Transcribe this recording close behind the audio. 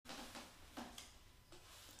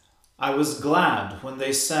I was glad when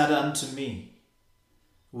they said unto me,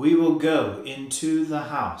 We will go into the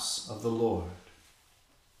house of the Lord.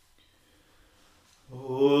 O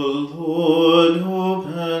Lord,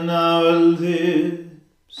 open our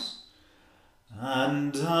lips,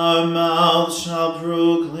 and our mouth shall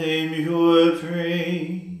proclaim your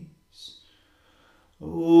praise.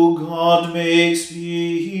 O God, make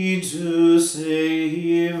speed to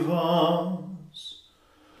save us.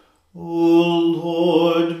 O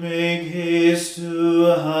Lord, make haste to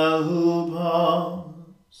help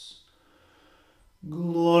us.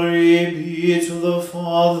 Glory be to the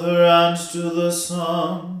Father, and to the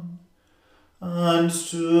Son, and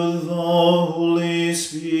to the Holy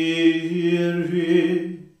Spirit,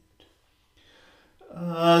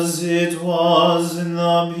 as it was in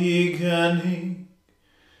the beginning,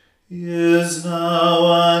 is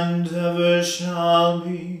now, and ever shall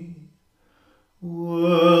be,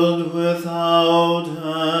 world without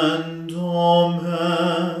end.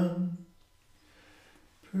 Amen.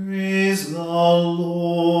 Praise the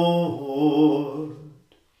Lord.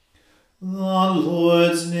 The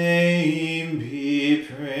Lord's name be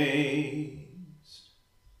praised.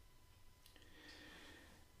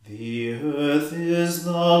 The earth is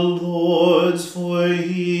the Lord's, for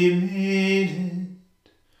he made it.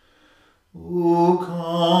 O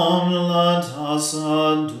come, let us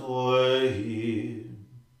adore him.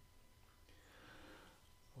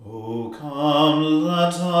 O come,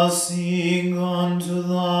 let us sing unto the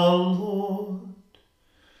Lord.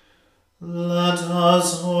 Let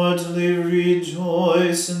us heartily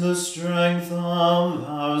rejoice in the strength of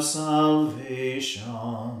our salvation.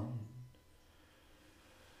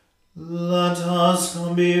 Let us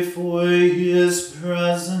come before his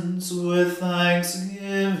presence with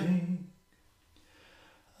thanksgiving,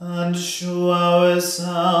 and show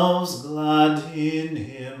ourselves glad in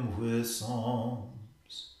him with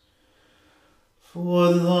psalms.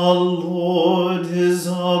 For the Lord is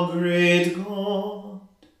a great God,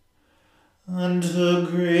 and a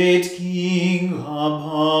great King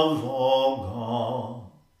above all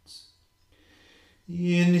gods.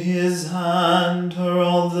 In his hand are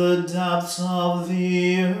all the depths of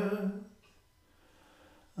the earth,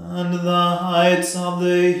 and the heights of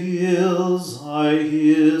the hills are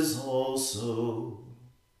his also.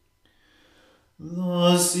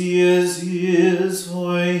 The sea is his,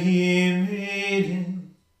 for he made it,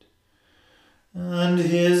 and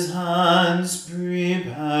his hands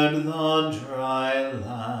prepared the dry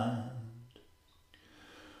land.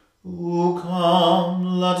 O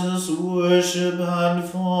come, let us worship and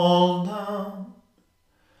fall down,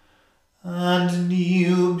 and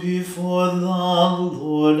kneel before the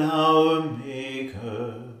Lord our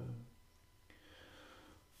Maker.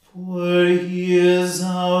 For he is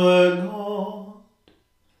our God,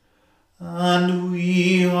 and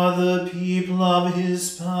we are the people of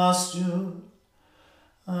his pasture,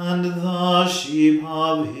 and the sheep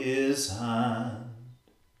of his hand.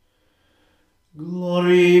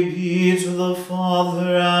 Glory be to the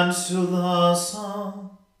Father, and to the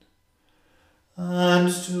Son, and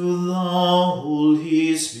to the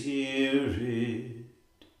Holy Spirit,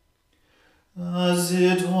 as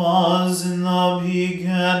it was in the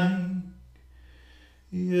beginning,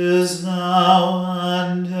 is now,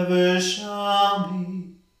 and ever shall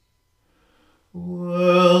be,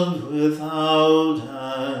 world without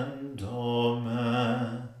end.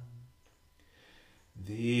 Amen.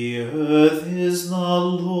 The earth is the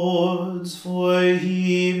Lord's, for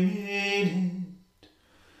he made it.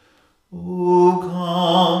 O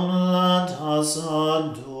come, let us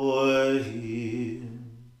adore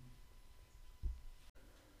him.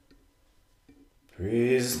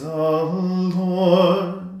 Praise the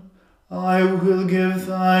Lord. I will give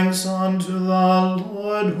thanks unto the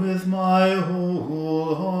Lord with my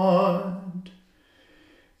whole heart.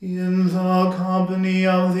 In the company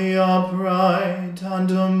of the upright,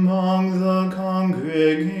 and among the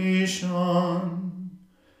congregation.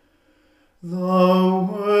 The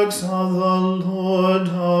works of the Lord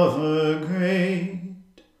are great,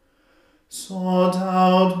 sought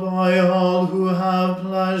out by all who have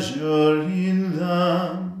pleasure in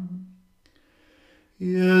them.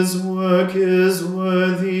 His work is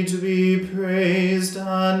worthy to be praised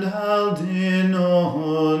and held in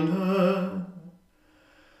honor,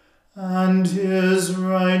 and his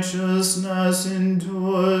righteousness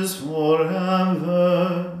endures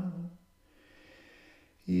forever.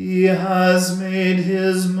 He has made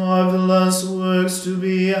his marvelous works to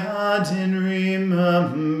be had in remembrance.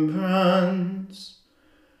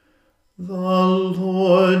 The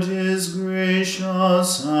Lord is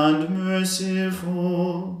gracious and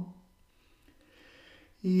merciful.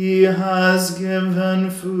 He has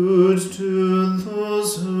given food to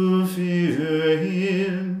those who fear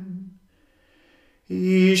him.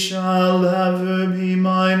 He shall ever be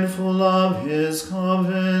mindful of his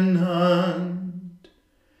covenant.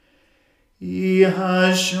 He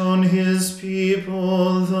has shown his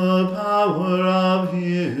people the power of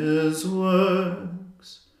his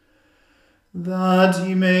works, that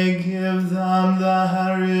he may give them the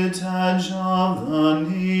heritage of the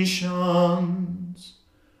nations.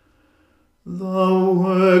 The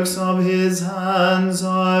works of his hands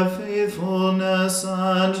are faithfulness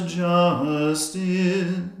and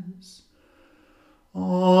justice.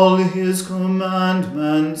 All his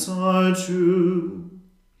commandments are true.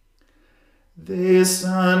 They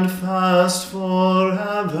stand fast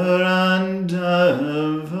forever and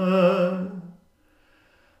ever,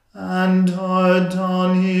 and are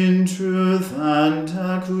done in truth and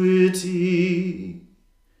equity.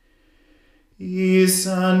 He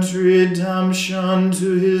sent redemption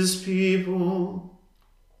to his people.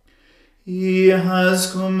 He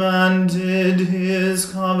has commanded his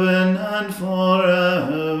covenant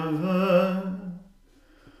forever.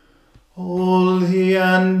 Holy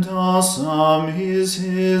and awesome is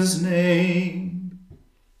his name.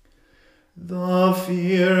 The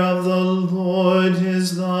fear of the Lord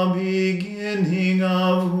is the beginning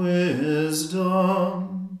of wisdom.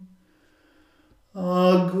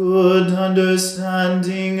 A good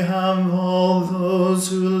understanding have all those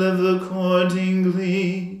who live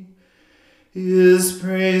accordingly. His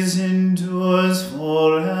praise endures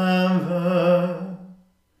forever.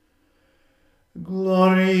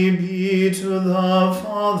 Glory be to the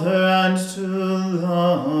Father and to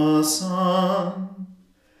the Son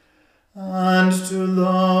and to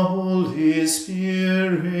the Holy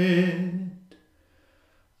Spirit,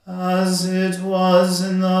 as it was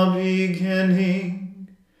in the beginning,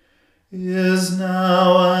 is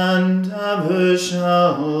now, and ever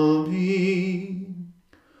shall be,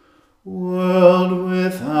 world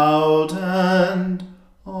without end.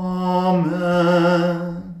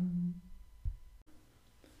 Amen.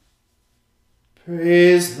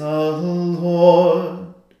 Praise the Lord.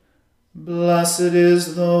 Blessed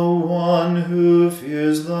is the one who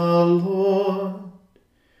fears the Lord,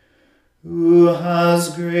 who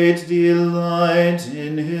has great delight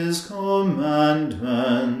in his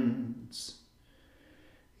commandments.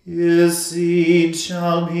 His seed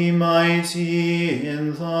shall be mighty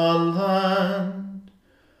in the land.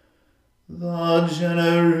 The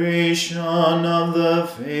generation of the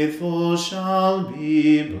faithful shall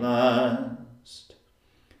be blessed.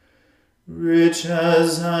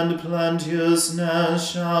 Riches and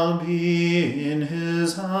plenteousness shall be in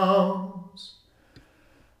his house,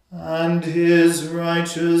 and his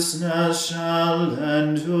righteousness shall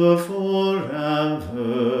endure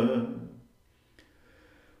forever.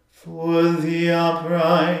 For the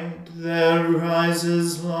upright there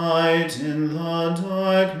rises light in the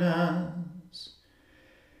darkness.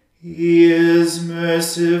 He is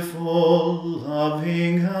merciful,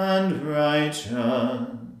 loving, and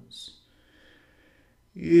righteous.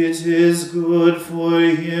 It is good for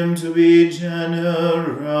him to be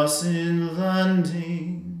generous in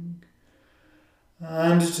lending,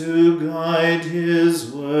 and to guide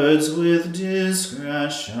his words with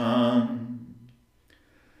discretion.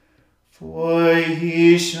 For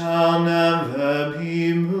he shall never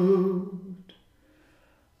be moved,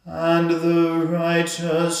 and the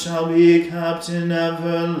righteous shall be kept in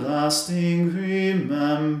everlasting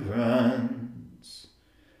remembrance.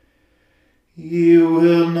 He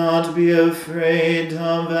will not be afraid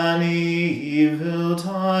of any evil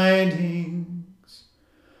tidings,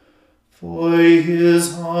 for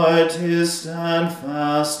his heart is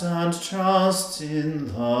steadfast and trusts in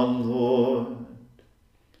the Lord.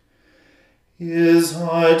 His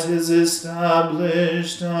heart is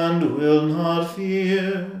established and will not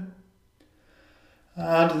fear.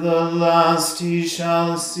 At the last he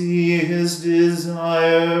shall see his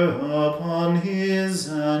desire upon his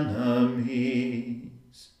enemies.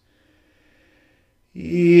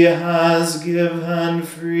 He has given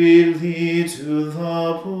freely to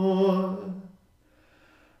the poor,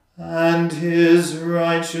 and his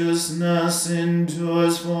righteousness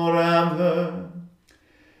endures forever.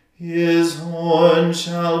 His horn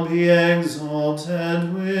shall be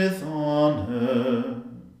exalted with honor.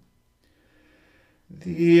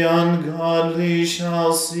 The ungodly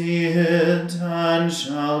shall see it and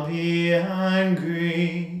shall be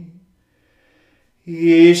angry.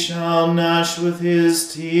 He shall gnash with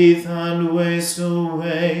his teeth and waste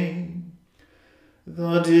away.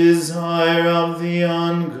 The desire of the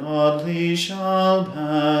ungodly shall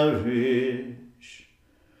perish.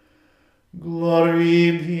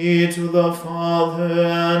 Glory be to the Father,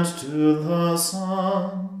 and to the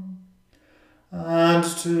Son, and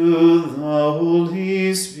to the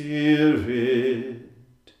Holy Spirit,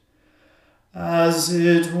 as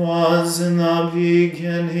it was in the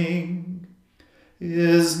beginning,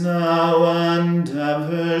 is now, and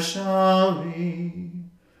ever shall be,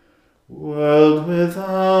 world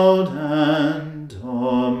without end.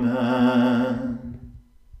 Amen.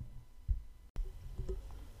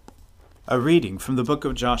 A reading from the book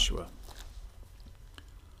of Joshua.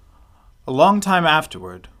 A long time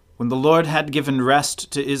afterward, when the Lord had given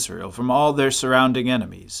rest to Israel from all their surrounding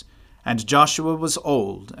enemies, and Joshua was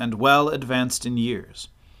old and well advanced in years,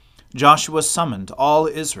 Joshua summoned all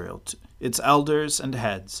Israel, its elders and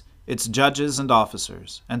heads, its judges and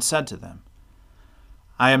officers, and said to them,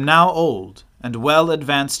 I am now old and well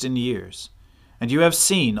advanced in years, and you have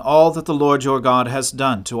seen all that the Lord your God has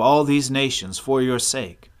done to all these nations for your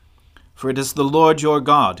sake. For it is the Lord your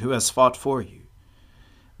God who has fought for you.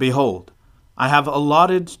 Behold, I have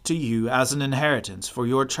allotted to you as an inheritance for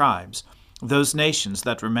your tribes those nations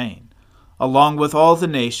that remain, along with all the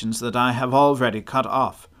nations that I have already cut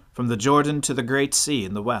off, from the Jordan to the great sea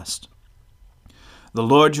in the west. The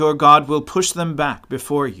Lord your God will push them back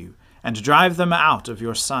before you, and drive them out of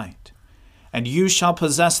your sight. And you shall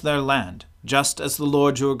possess their land, just as the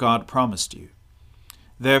Lord your God promised you.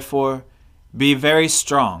 Therefore, be very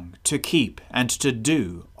strong to keep and to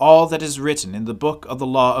do all that is written in the book of the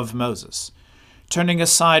law of Moses, turning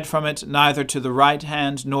aside from it neither to the right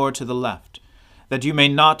hand nor to the left, that you may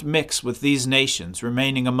not mix with these nations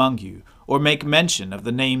remaining among you, or make mention of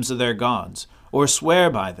the names of their gods, or swear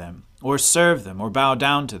by them, or serve them, or bow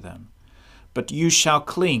down to them. But you shall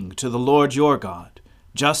cling to the Lord your God,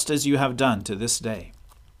 just as you have done to this day.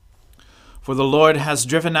 For the Lord has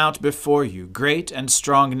driven out before you great and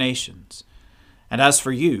strong nations. And as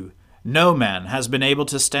for you, no man has been able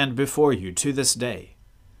to stand before you to this day.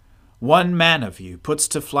 One man of you puts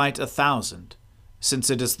to flight 1,000, since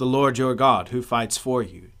it is the Lord your God who fights for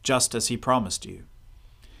you, just as he promised you.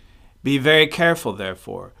 Be very careful,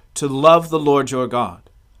 therefore, to love the Lord your God.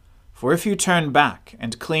 For if you turn back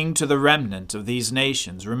and cling to the remnant of these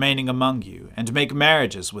nations remaining among you, and make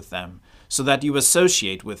marriages with them, so that you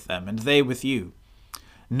associate with them and they with you,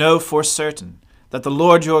 know for certain that the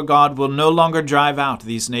Lord your God will no longer drive out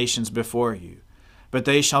these nations before you, but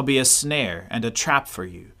they shall be a snare and a trap for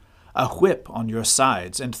you, a whip on your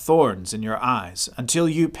sides and thorns in your eyes, until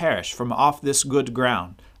you perish from off this good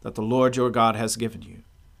ground that the Lord your God has given you.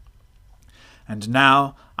 And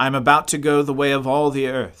now I am about to go the way of all the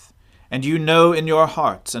earth, and you know in your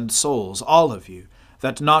hearts and souls, all of you,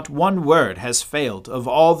 that not one word has failed of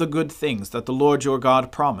all the good things that the Lord your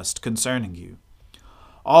God promised concerning you.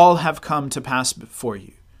 All have come to pass before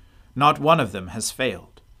you. Not one of them has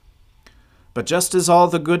failed. But just as all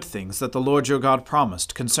the good things that the Lord your God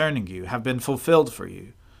promised concerning you have been fulfilled for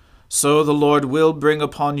you, so the Lord will bring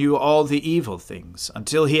upon you all the evil things,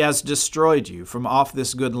 until he has destroyed you from off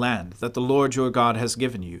this good land that the Lord your God has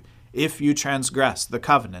given you, if you transgress the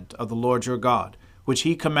covenant of the Lord your God, which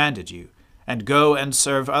he commanded you, and go and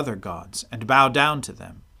serve other gods, and bow down to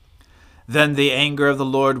them. Then the anger of the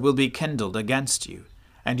Lord will be kindled against you,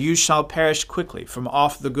 and you shall perish quickly from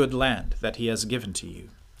off the good land that he has given to you.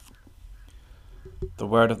 The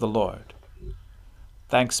word of the Lord.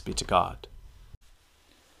 Thanks be to God.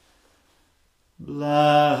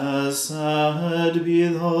 Blessed be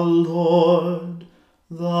the Lord,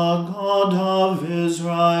 the God of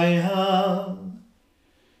Israel.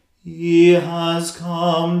 He has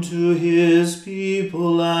come to his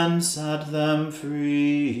people and set them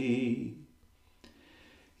free.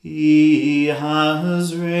 He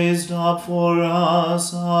has raised up for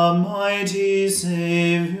us a mighty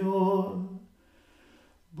Saviour,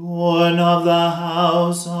 born of the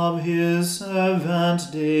house of his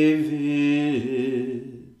servant David.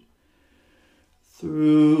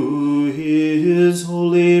 Through his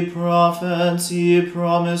holy prophets he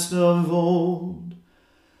promised of old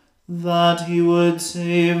that he would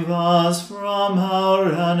save us from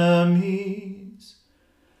our enemies,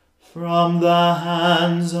 from the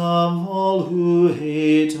hands of all who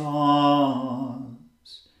hate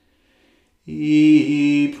us.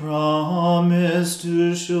 He promised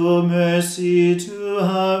to show mercy to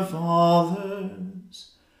our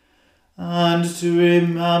fathers, and to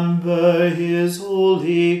remember his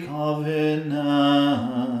holy covenant.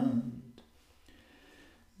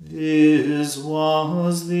 This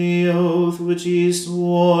was the oath which he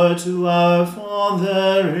swore to our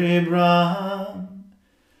father Abraham,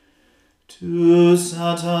 to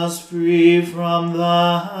set us free from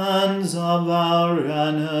the hands of our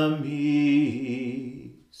enemies,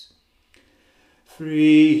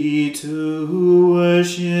 free to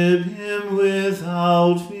worship him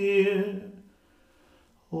without fear,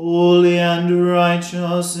 holy and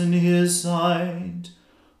righteous in his sight,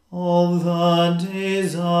 all the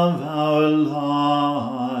days of our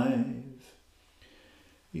life.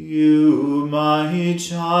 You, my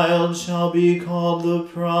child, shall be called the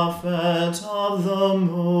prophet of the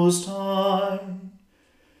Most High,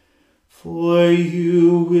 for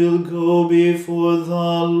you will go before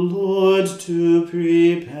the Lord to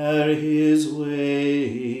prepare his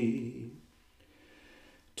way,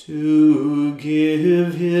 to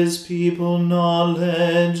give his people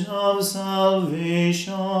knowledge of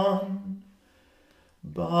salvation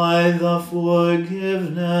by the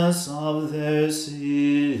forgiveness of their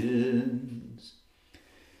sins,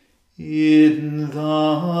 in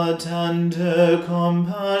the tender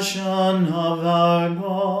compassion of our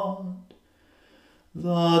God.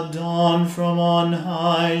 The dawn from on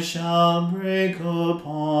high shall break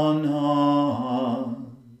upon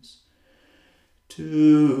us,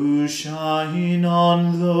 to shine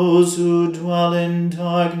on those who dwell in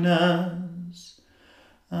darkness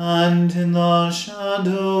and in the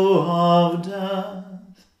shadow of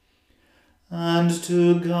death, and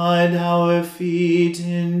to guide our feet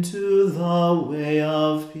into the way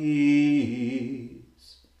of peace.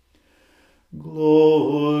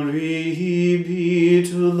 Glory be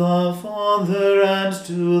to the Father and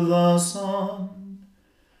to the Son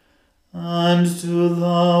and to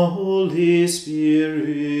the Holy Spirit,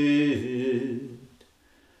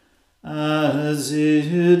 as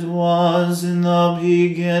it was in the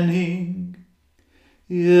beginning,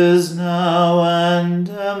 is now, and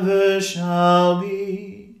ever shall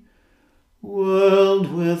be,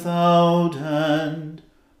 world without end.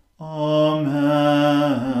 Amen.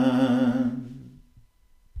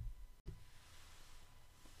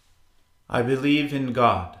 I believe in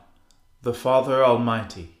God, the Father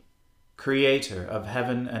Almighty, Creator of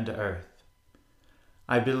heaven and earth.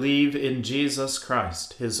 I believe in Jesus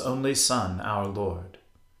Christ, his only Son, our Lord.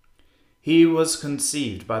 He was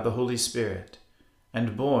conceived by the Holy Spirit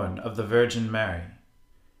and born of the Virgin Mary.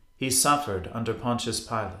 He suffered under Pontius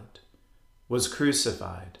Pilate, was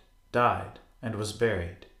crucified, died, and was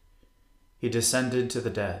buried. He descended to the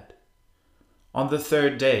dead. On the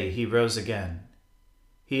third day he rose again.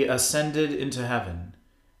 He ascended into heaven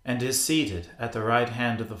and is seated at the right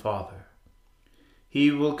hand of the Father. He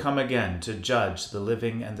will come again to judge the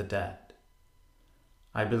living and the dead.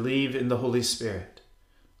 I believe in the Holy Spirit,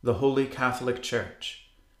 the Holy Catholic Church,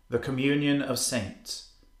 the communion of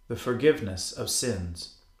saints, the forgiveness of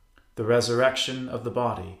sins, the resurrection of the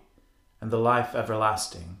body, and the life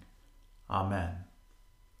everlasting. Amen.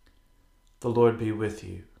 The Lord be with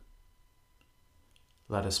you.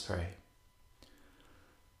 Let us pray.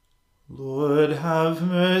 Lord, have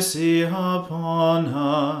mercy upon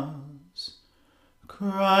us.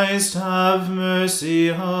 Christ, have mercy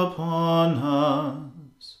upon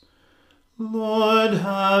us. Lord,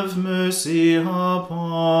 have mercy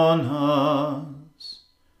upon us.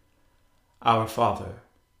 Our Father,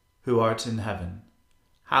 who art in heaven,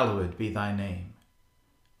 hallowed be thy name.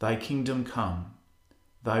 Thy kingdom come,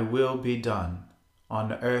 thy will be done,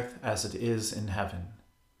 on earth as it is in heaven.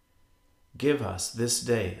 Give us this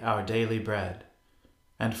day our daily bread,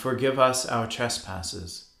 and forgive us our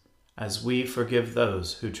trespasses, as we forgive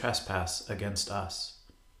those who trespass against us.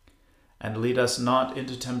 And lead us not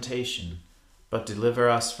into temptation, but deliver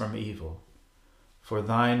us from evil. For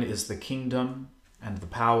thine is the kingdom, and the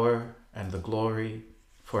power, and the glory,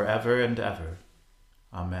 forever and ever.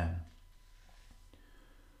 Amen.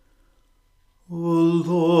 O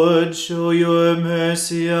Lord, show your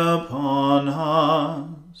mercy upon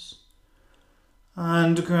us,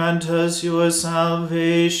 and grant us your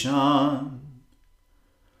salvation.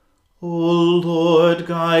 O Lord,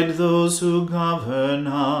 guide those who govern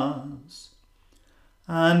us,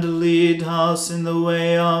 and lead us in the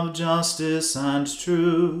way of justice and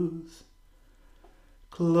truth.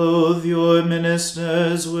 Clothe your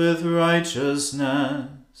ministers with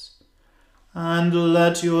righteousness, and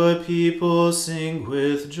let your people sing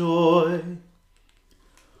with joy.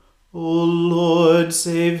 O Lord,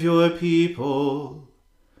 save your people,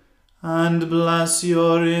 and bless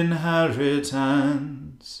your inheritance.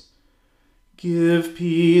 Give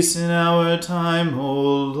peace in our time,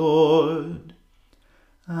 O Lord,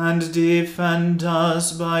 and defend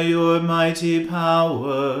us by your mighty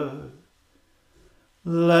power.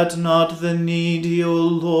 Let not the needy, O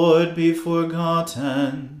Lord, be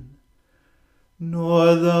forgotten,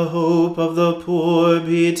 nor the hope of the poor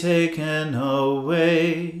be taken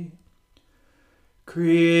away.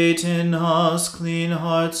 Create in us clean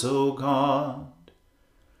hearts, O God,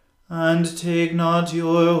 and take not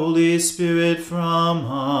your Holy Spirit from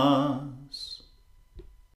us.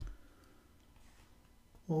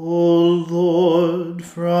 O Lord,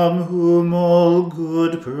 from whom all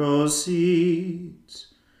good proceeds,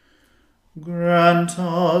 grant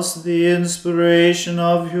us the inspiration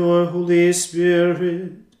of your Holy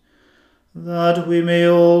Spirit, that we may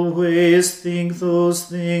always think those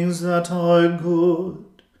things that are good,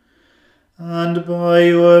 and by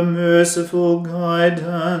your merciful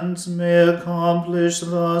guidance may accomplish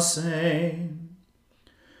the same.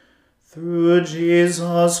 Through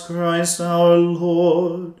Jesus Christ our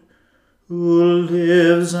Lord, who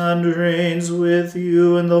lives and reigns with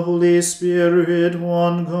you in the Holy Spirit,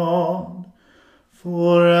 one God,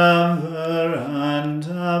 forever and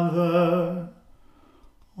ever.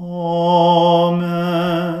 Amen.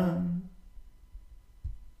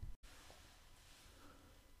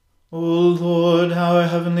 O Lord, our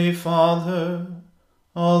heavenly Father,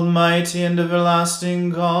 almighty and everlasting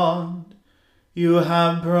God, you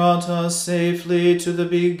have brought us safely to the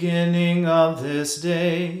beginning of this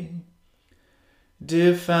day.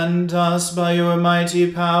 Defend us by your mighty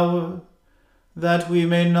power, that we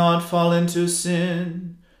may not fall into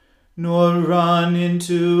sin, nor run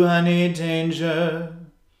into any danger,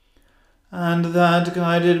 and that,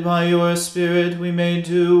 guided by your Spirit, we may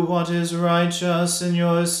do what is righteous in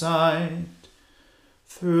your sight.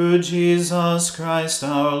 Through Jesus Christ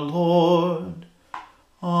our Lord.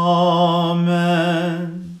 Amen.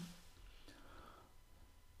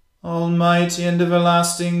 Almighty and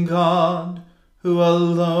everlasting God, who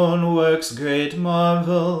alone works great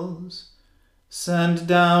marvels, send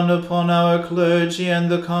down upon our clergy and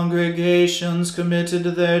the congregations committed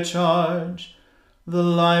to their charge the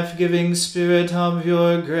life-giving Spirit of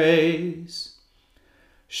your grace.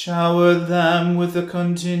 Shower them with the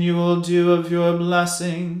continual dew of your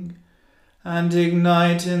blessing, and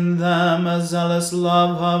ignite in them a zealous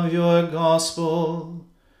love of your gospel.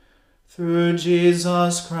 Through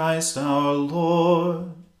Jesus Christ our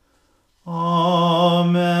Lord.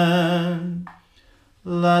 Amen.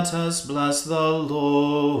 Let us bless the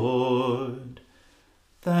Lord.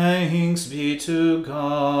 Thanks be to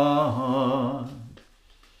God.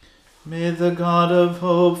 May the God of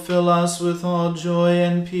hope fill us with all joy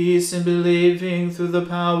and peace in believing through the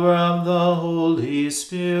power of the Holy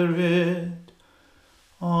Spirit.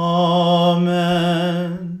 Amen.